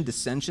ambition,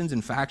 dissensions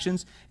and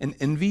factions, and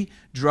envy,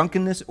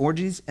 drunkenness,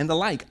 orgies, and the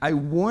like. I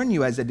warn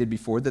you, as I did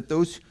before, that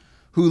those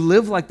who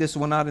live like this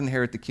will not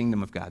inherit the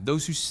kingdom of God.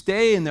 Those who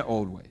stay in their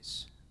old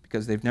ways,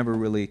 because they've never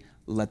really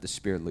let the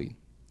Spirit lead.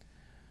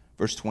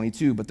 Verse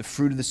 22, but the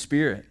fruit of the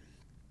Spirit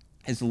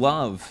is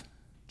love,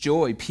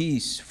 joy,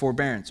 peace,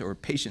 forbearance, or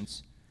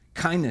patience,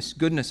 kindness,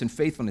 goodness, and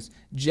faithfulness,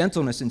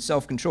 gentleness, and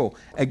self-control.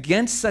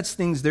 Against such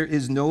things there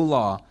is no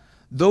law.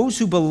 Those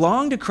who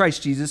belong to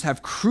Christ Jesus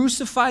have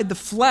crucified the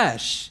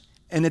flesh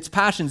and its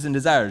passions and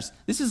desires.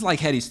 This is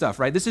like heady stuff,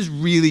 right? This is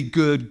really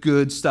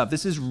good stuff.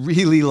 This is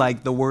really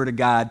like the Word of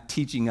God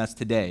teaching us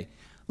today.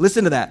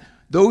 Listen to that.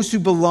 Those who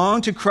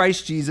belong to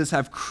Christ Jesus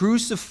have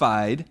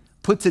crucified,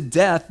 put to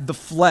death the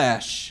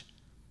flesh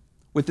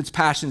with its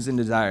passions and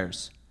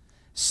desires.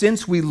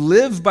 Since we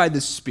live by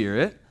the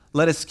Spirit,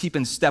 let us keep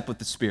in step with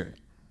the Spirit.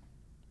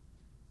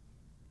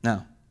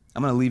 Now,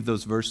 I'm going to leave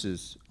those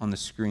verses on the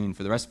screen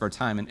for the rest of our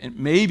time. And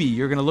maybe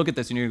you're going to look at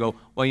this and you're going to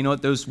go, well, you know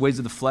what? Those ways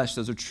of the flesh,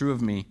 those are true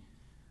of me.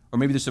 Or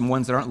maybe there's some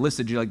ones that aren't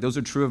listed. You're like, those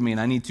are true of me.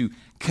 And I need to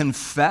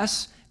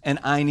confess and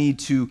I need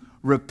to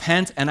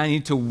repent and I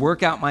need to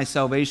work out my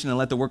salvation and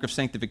let the work of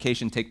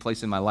sanctification take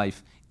place in my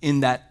life in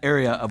that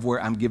area of where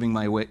I'm giving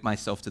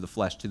myself to the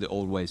flesh, to the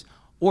old ways.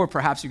 Or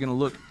perhaps you're going to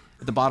look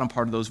at the bottom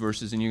part of those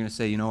verses and you're going to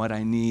say, you know what?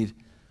 I need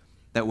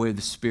that way of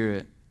the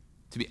Spirit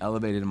to be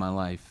elevated in my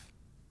life.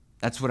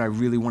 That's what I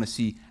really want to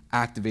see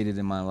activated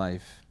in my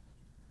life.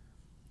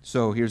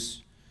 So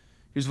here's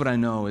what I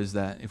know is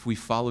that if we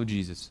follow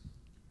Jesus,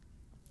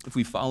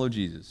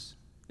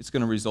 it's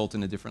going to result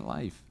in a different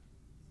life.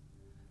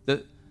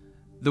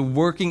 The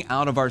working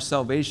out of our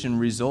salvation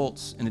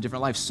results in a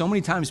different life. So many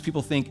times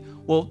people think,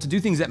 well, to do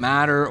things that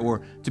matter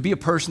or to be a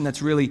person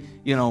that's really,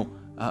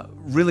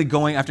 really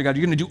going after God,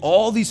 you're going to do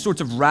all these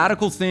sorts of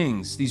radical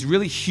things, these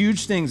really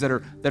huge things that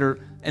are,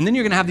 and then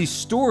you're going to have these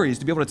stories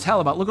to be able to tell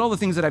about, look at all the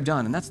things that I've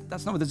done. And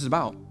that's not what this is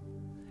about.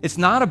 It's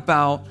not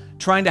about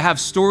trying to have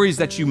stories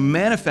that you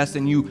manifest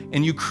and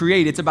you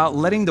create. It's about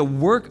letting the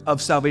work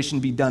of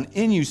salvation be done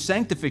in you,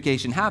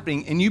 sanctification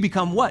happening, and you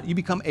become what? You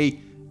become a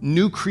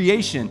new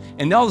creation.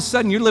 And all of a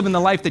sudden, you're living the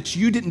life that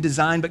you didn't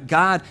design, but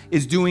God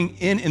is doing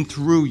in and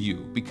through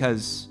you,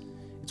 because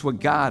it's what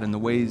God and the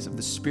ways of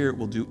the Spirit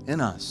will do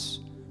in us.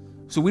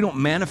 So we don't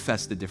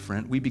manifest the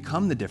different, we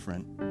become the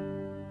different.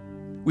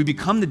 We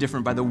become the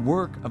different by the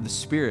work of the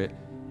Spirit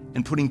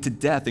and putting to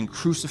death and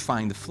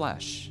crucifying the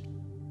flesh.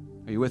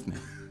 Are you with me?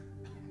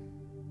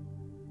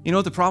 You know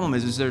what the problem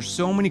is there's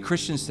so many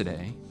Christians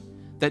today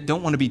that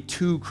don't want to be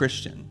too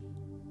Christian.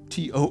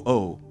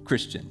 T-O-O,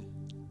 Christian.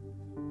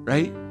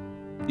 Right?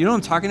 You know what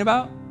I'm talking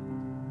about?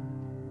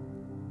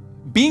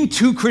 Being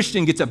too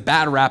Christian gets a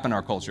bad rap in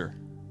our culture.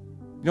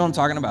 You know what I'm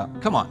talking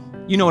about? Come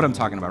on. You know what I'm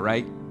talking about,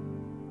 right?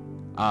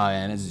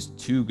 And it's just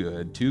too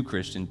good, too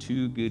Christian,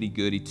 too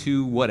goody-goody,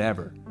 too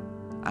whatever.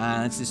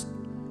 It's just...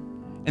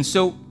 And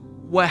so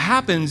what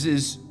happens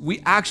is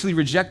we actually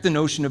reject the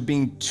notion of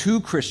being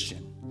too Christian.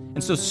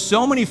 And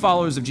so many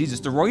followers of Jesus,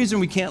 the reason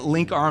we can't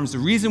link arms, the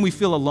reason we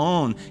feel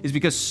alone is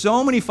because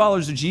so many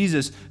followers of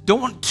Jesus don't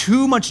want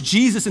too much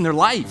Jesus in their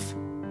life.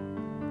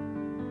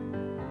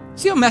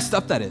 See how messed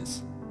up that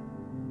is?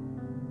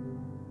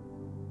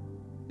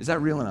 Is that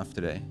real enough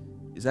today?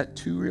 Is that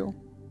too real?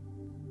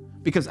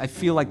 Because I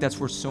feel like that's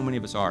where so many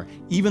of us are.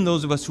 Even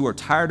those of us who are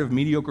tired of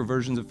mediocre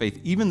versions of faith,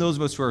 even those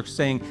of us who are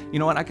saying, you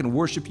know what, I can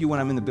worship you when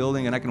I'm in the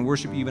building and I can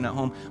worship you even at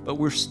home, but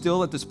we're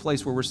still at this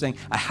place where we're saying,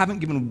 I haven't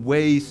given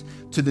ways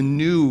to the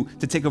new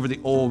to take over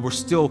the old. We're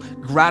still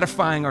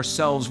gratifying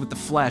ourselves with the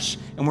flesh,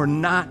 and we're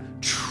not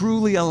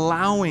truly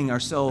allowing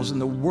ourselves in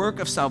the work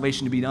of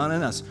salvation to be done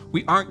in us.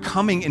 We aren't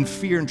coming in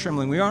fear and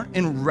trembling. We aren't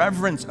in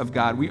reverence of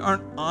God. We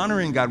aren't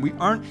honoring God. We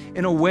aren't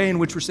in a way in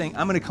which we're saying,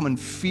 I'm going to come in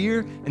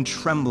fear and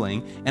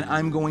trembling, and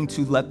I'm going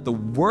to let the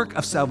work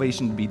of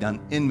salvation be done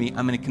in me.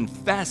 I'm going to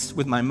confess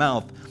with my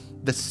mouth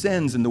the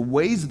sins and the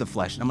ways of the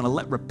flesh, and I'm going to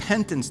let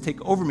repentance take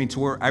over me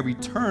to where I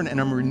return and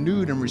I'm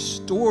renewed and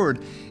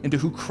restored into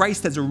who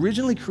Christ has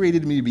originally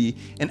created me to be,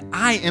 and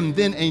I am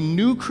then a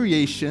new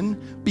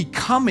creation,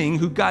 becoming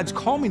who God's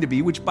called me to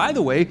be, which, by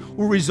the way,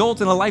 will result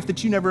in a life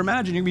that you never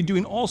imagined. You're going to be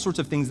doing all sorts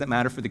of things that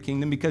matter for the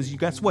kingdom, because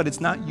guess what? It's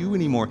not you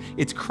anymore.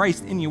 It's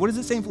Christ in you. What does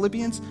it say in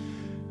Philippians?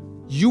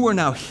 You are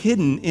now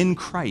hidden in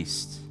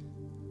Christ.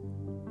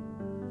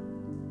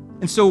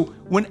 And so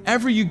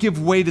whenever you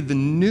give way to the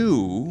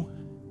new,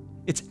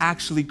 it's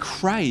actually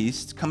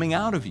Christ coming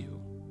out of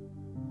you.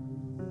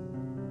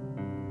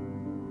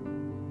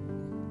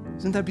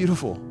 Isn't that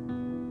beautiful?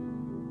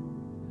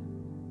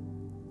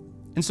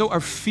 And so our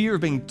fear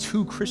of being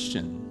too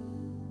Christian,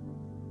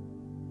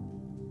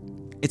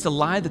 it's a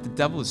lie that the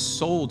devil has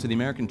sold to the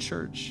American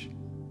church,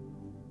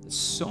 that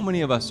so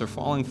many of us are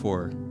falling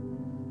for.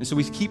 And so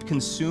we keep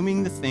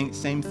consuming the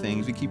same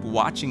things, we keep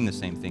watching the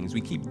same things, we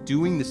keep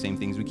doing the same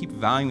things, we keep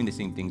valuing the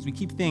same things, we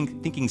keep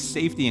thinking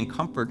safety and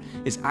comfort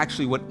is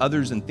actually what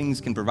others and things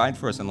can provide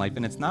for us in life,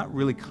 and it's not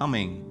really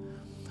coming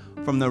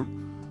from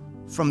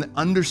the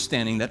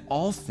understanding that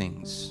all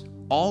things,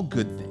 all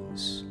good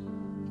things,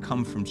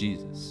 come from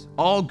Jesus.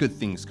 All good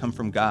things come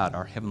from God,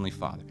 our Heavenly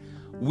Father.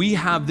 We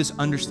have this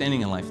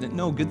understanding in life that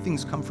no, good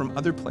things come from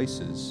other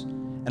places,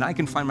 and I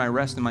can find my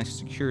rest and my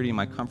security and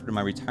my comfort and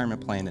my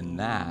retirement plan in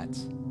that,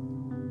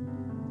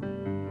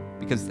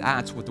 because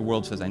that's what the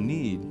world says I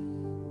need.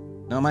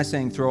 Now, am I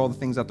saying throw all the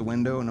things out the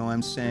window? No,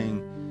 I'm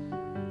saying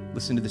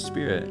listen to the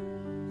Spirit,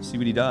 see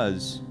what He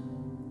does,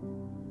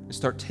 and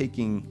start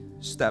taking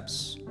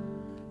steps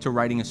to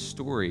writing a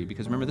story.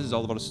 Because remember, this is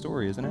all about a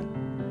story, isn't it?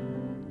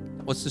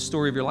 What's the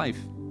story of your life?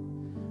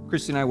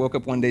 Christy and I woke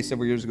up one day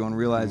several years ago and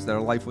realized that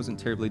our life wasn't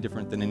terribly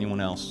different than anyone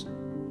else.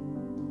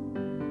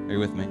 Are you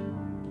with me?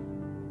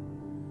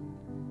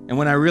 And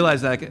when I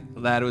realized that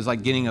it was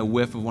like getting a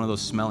whiff of one of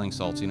those smelling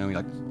salts, you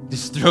like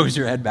just throws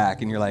your head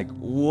back and you're like,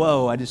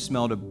 whoa, I just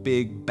smelled a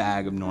big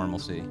bag of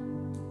normalcy.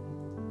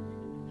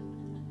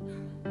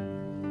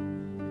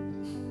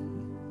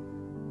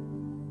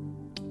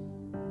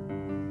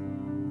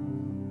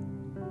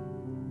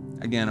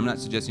 Again, I'm not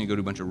suggesting you go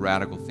do a bunch of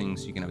radical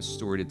things so you can have a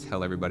story to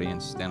tell everybody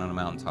and stand on a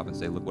mountaintop and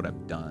say, look what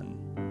I've done.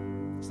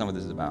 That's not what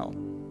this is about.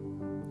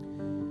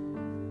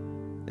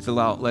 It's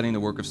about letting the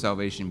work of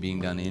salvation being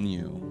done in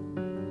you,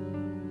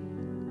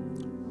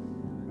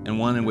 and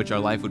one in which our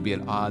life would be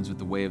at odds with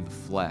the way of the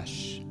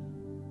flesh.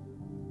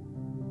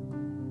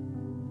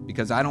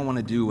 Because I don't want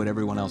to do what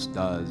everyone else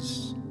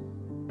does.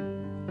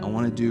 I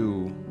want to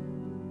do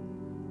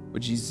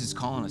what Jesus is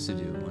calling us to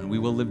do, and we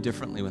will live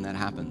differently when that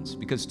happens.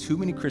 Because too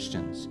many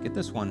Christians, get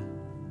this one,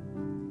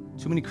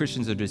 Too many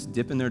Christians are just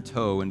dipping their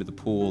toe into the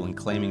pool and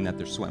claiming that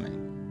they're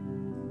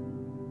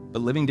swimming.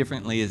 But living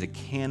differently is a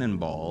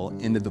cannonball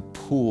into the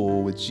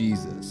pool with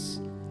Jesus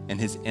and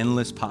his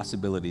endless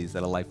possibilities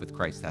that a life with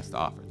Christ has to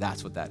offer.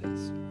 That's what that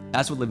is.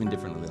 That's what living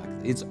differently like.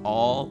 It's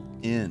all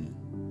in.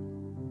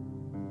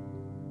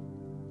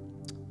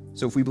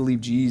 So if we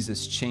believe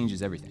Jesus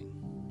changes everything,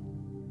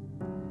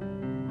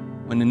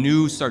 when the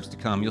news starts to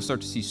come, you'll start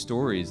to see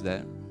stories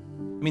that,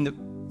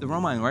 the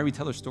Romans, why we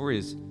tell their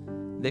stories,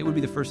 they would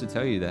be the first to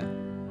tell you that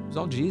it was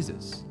all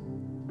Jesus.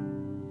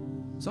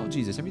 It was all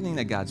Jesus, everything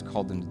that God's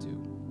called them to do.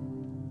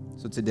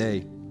 So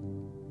today,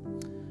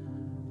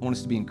 I want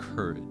us to be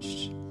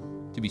encouraged,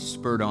 to be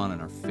spurred on in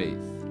our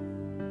faith,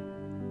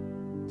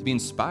 to be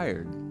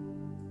inspired,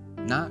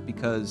 not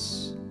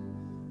because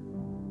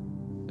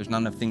there's not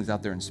enough things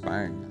out there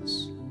inspiring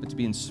us, but to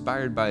be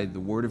inspired by the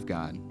Word of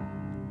God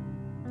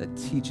that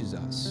teaches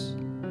us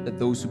that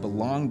those who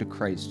belong to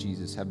Christ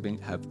Jesus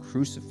have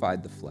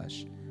crucified the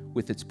flesh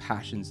with its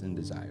passions and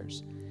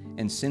desires.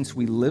 And since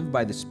we live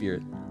by the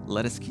Spirit,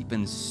 let us keep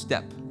in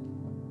step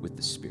with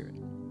the Spirit.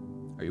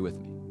 Are you with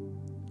me?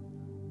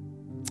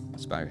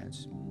 Let's bow your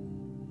heads.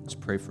 Let's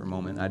pray for a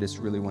moment. I just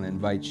really want to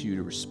invite you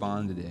to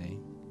respond today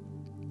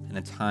in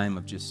a time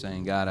of just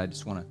saying, God, I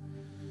just want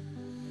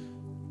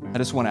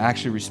to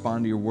actually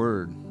respond to your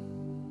word.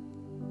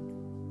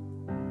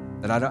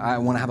 That I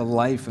want to have a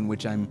life in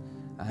which I'm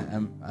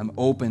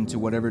open to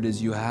whatever it is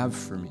you have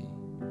for me.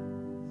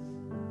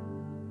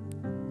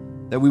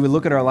 That we would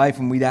look at our life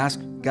and we'd ask,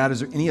 God,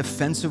 is there any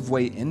offensive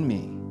way in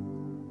me?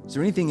 Is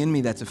there anything in me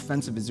that's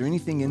offensive? Is there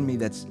anything in me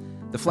that's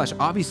the flesh?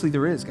 Obviously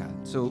there is, God.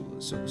 So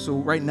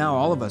right now,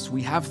 all of us,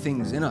 we have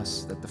things in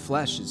us that the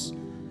flesh is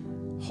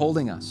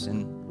holding us.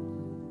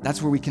 And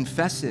that's where we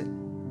confess it.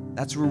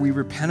 That's where we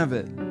repent of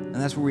it. And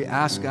that's where we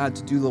ask God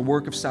to do the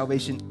work of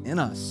salvation in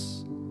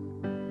us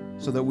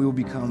so that we will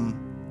become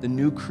the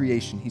new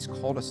creation he's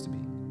called us to be.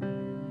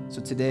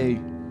 So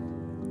today,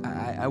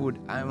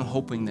 I'm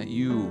hoping that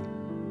you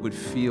would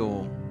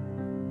feel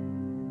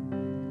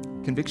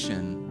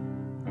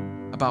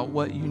conviction about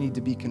what you need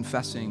to be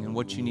confessing and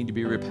what you need to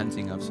be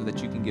repenting of so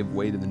that you can give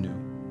way to the new.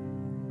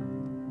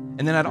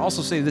 And then I'd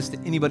also say this to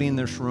anybody in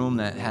this room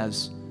that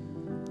has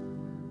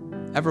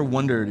ever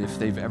wondered if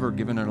they've ever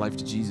given their life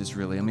to Jesus,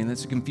 really.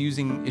 It's a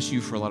confusing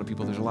issue for a lot of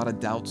people. There's a lot of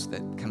doubts that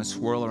kind of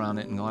swirl around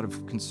it and a lot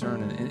of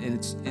concern.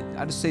 And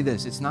I just say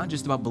this, it's not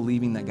just about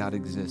believing that God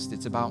exists.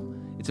 It's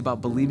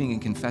about believing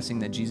and confessing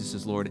that Jesus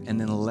is Lord and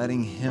then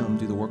letting him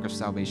do the work of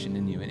salvation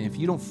in you. And if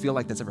you don't feel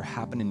like that's ever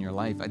happened in your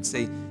life, I'd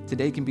say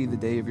today can be the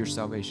day of your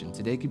salvation.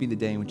 Today could be the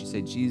day in which you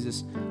say,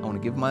 Jesus, I want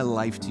to give my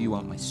life to you. I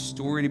want my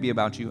story to be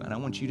about you. And I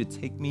want you to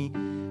take me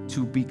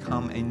to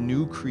become a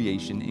new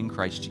creation in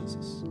Christ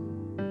Jesus.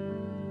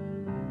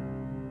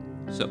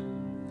 So,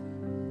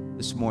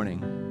 this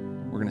morning,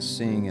 we're going to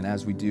sing, and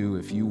as we do,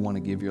 if you want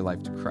to give your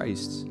life to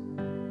Christ,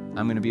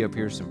 I'm going to be up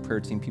here, some prayer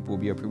team people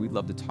will be up here. We'd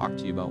love to talk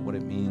to you about what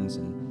it means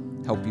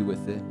and help you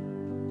with it.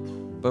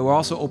 But we're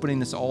also opening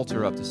this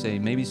altar up to say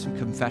maybe some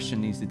confession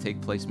needs to take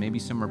place, maybe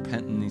some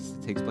repentance needs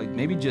to take place,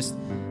 maybe just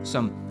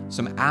some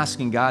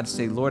asking God to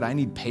say, Lord, I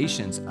need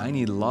patience, I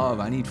need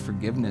love, I need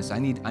forgiveness, I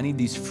need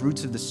these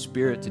fruits of the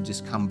Spirit to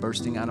just come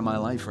bursting out of my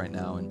life right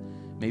now. And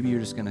maybe you're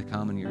just going to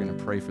come and you're going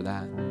to pray for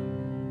that.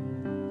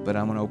 But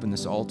I'm going to open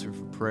this altar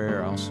for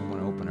prayer. I also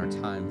want to open our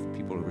time for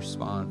people to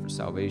respond for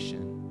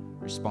salvation,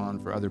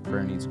 respond for other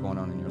prayer needs going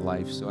on in your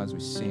life. So as we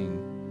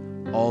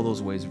sing, all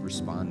those ways of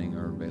responding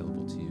are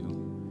available to you.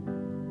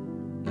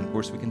 And of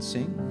course, we can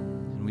sing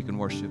and we can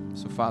worship.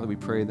 So Father, we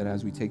pray that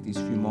as we take these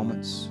few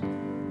moments,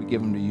 we give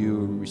them to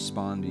you, we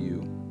respond to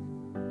you.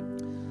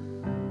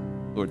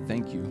 Lord,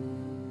 thank you.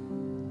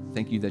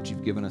 Thank you that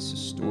you've given us a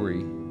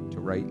story to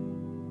write.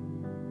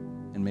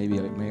 And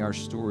may our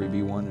story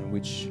be one in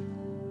which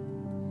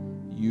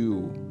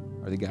you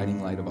are the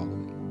guiding light of all of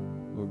it.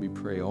 Lord, we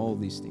pray all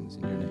these things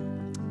in your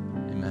name.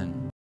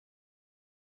 Amen.